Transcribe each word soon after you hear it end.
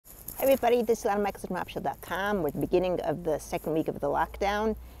Everybody, this is Lana Michaels from optiontoheal.com. We're at the beginning of the second week of the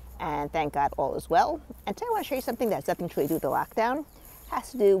lockdown, and thank God all is well. And today I want to show you something that has nothing to really do with the lockdown. It has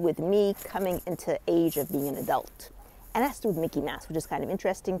to do with me coming into age of being an adult. And it has to do with Mickey Mouse, which is kind of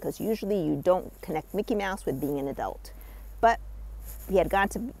interesting because usually you don't connect Mickey Mouse with being an adult. But he had gone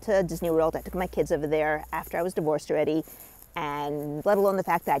to Disney World. I took my kids over there after I was divorced already. And let alone the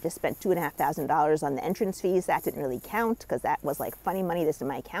fact that I just spent $2,500 on the entrance fees, that didn't really count because that was like funny money that's in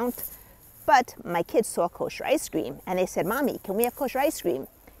my account. But my kids saw kosher ice cream and they said, "Mommy, can we have kosher ice cream?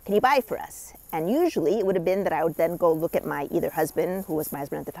 Can you buy it for us?" And usually it would have been that I would then go look at my either husband, who was my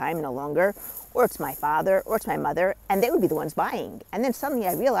husband at the time, no longer, or it's my father, or it's my mother, and they would be the ones buying. And then suddenly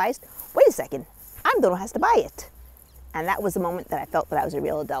I realized, wait a second, I'm the one who has to buy it. And that was the moment that I felt that I was a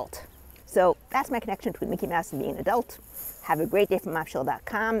real adult. So that's my connection between Mickey Mouse and being an adult. Have a great day from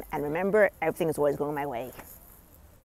optiontoheal.com, and remember, everything is always going my way.